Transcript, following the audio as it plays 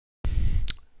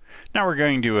Now we're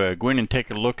going to go in and take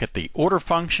a look at the order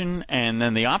function and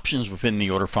then the options within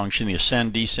the order function, the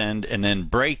ascend, descend, and then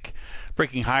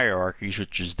breaking hierarchies,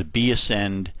 which is the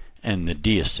B-ascend and the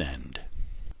D-ascend.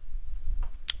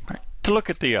 To look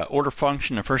at the order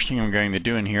function, the first thing I'm going to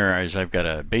do in here is I've got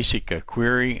a basic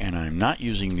query, and I'm not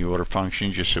using the order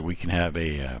function just so we can have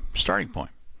a starting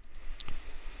point.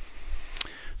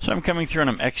 So I'm coming through and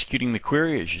I'm executing the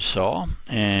query as you saw,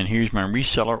 and here's my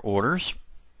reseller orders,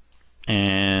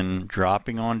 and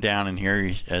dropping on down in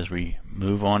here as we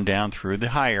move on down through the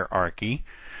hierarchy.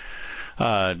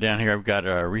 Down here I've got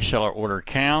reseller order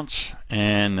counts,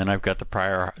 and then I've got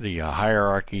the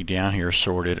hierarchy down here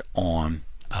sorted on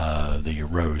the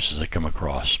rows as I come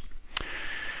across.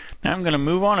 Now I'm going to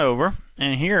move on over,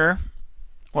 and here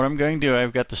what I'm going to do,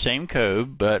 I've got the same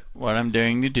code, but what I'm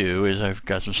going to do is I've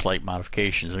got some slight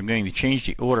modifications. I'm going to change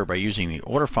the order by using the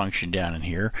order function down in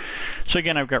here. So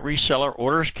again, I've got reseller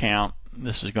orders count.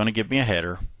 This is going to give me a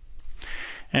header.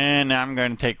 And now I'm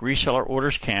going to take reseller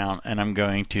orders count, and I'm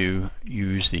going to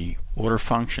use the order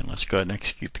function. Let's go ahead and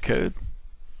execute the code.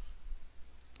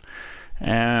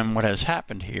 And what has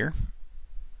happened here,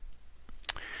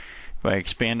 if I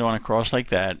expand on across like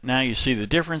that, now you see the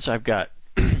difference. I've got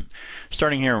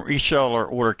starting here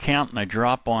reseller order count, and I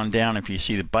drop on down. If you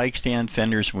see the bike stand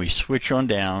fenders, and we switch on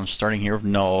down, starting here with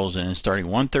nulls, and then starting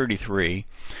 133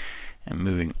 and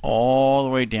moving all the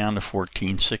way down to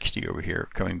 1460 over here,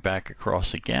 coming back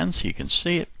across again so you can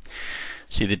see it.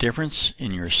 See the difference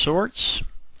in your sorts.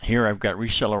 Here I've got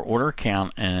reseller order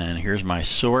count, and here's my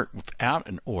sort without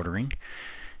an ordering,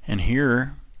 and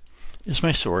here is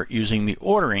my sort using the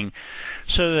ordering,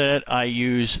 so that I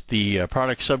use the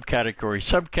product subcategory.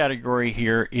 Subcategory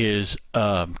here is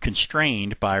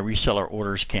constrained by reseller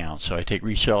orders count. So I take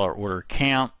reseller order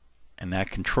count, and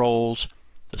that controls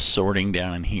the sorting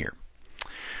down in here.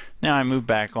 Now I move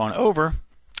back on over,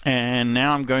 and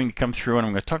now I'm going to come through and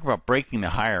I'm going to talk about breaking the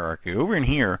hierarchy. Over in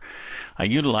here, I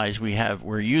utilize,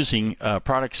 we're using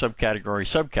product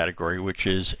subcategory, which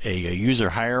is a user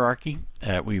hierarchy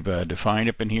that we've defined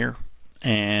up in here.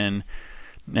 And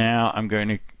now I'm going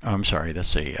to, I'm sorry,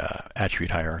 that's a attribute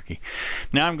hierarchy.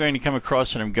 Now I'm going to come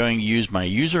across and I'm going to use my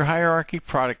user hierarchy,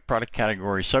 product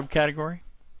category, subcategory.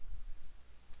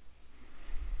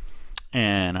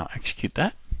 And I'll execute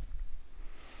that.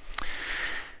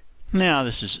 Now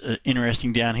this is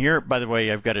interesting down here. By the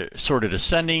way, I've got it sorted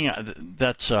ascending.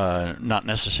 That's not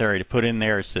necessary to put in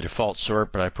there. It's the default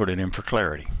sort, but I put it in for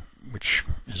clarity, which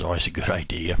is always a good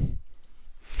idea.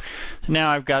 Now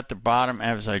I've got the bottom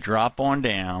as I drop on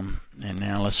down, and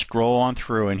now let's scroll on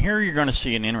through, and here you're going to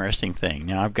see an interesting thing.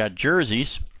 Now I've got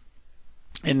jerseys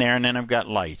in there, and then I've got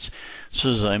lights.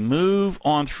 So as I move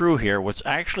on through here, what's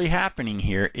actually happening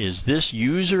here is this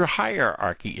user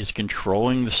hierarchy is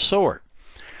controlling the sort.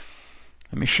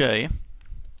 Let me show you.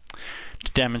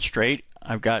 To demonstrate,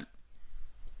 I've got,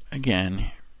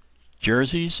 again,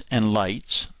 jerseys and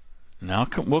lights. Now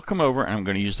we'll come over and I'm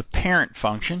going to use the parent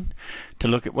function to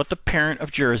look at what the parent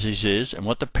of jerseys is and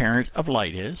what the parent of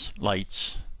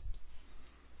lights.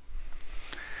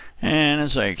 And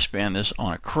as I expand this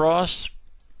on across,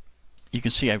 you can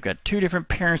see I've got two different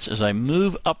parents as I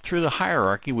move up through the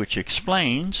hierarchy, which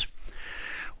explains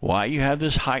why you have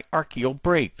this hierarchical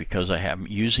break, because I am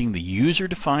using the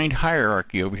user-defined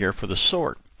hierarchy over here for the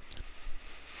sort.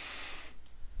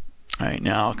 All right,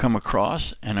 now I'll come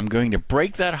across and I'm going to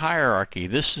break that hierarchy.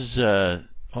 This is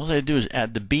all I do is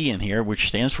add the B in here, which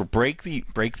stands for break the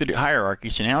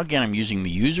hierarchy. So now again I'm using the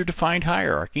user-defined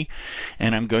hierarchy,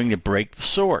 and I'm going to break the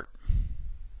sort.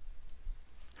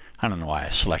 I don't know why I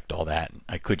select all that.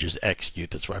 I could just execute.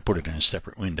 That's why I put it in a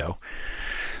separate window.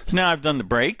 So now I've done the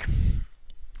break.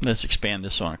 Let's expand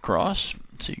this on across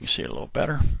so you can see it a little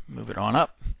better. Move it on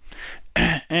up.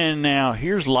 And now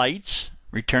here's lights.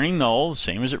 Returning null, the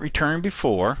same as it returned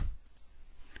before.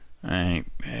 All right,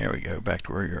 there we go, back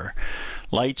to where you are.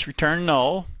 Lights return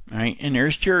null. All right, and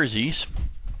there's jerseys.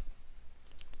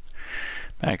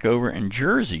 Back over in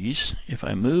jerseys, if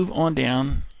I move on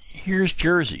down, here's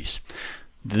jerseys.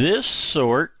 This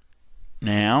sort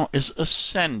now is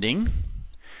ascending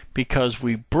because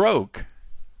we broke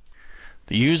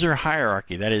the user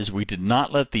hierarchy. That is, we did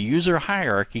not let the user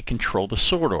hierarchy control the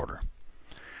sort order.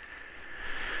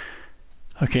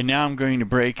 Okay, now I'm going to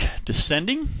break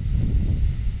descending,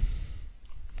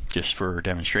 just for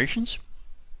demonstrations.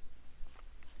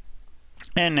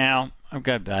 And now I've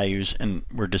got values, and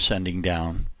we're descending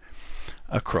down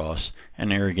across. And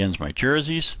there again is my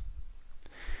jerseys.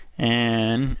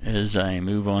 And as I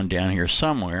move on down here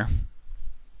somewhere,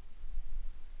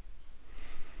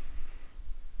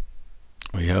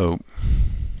 we hope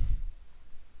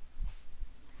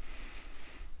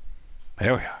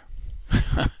There we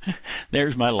are.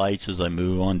 There's my lights as I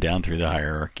move on down through the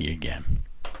hierarchy again.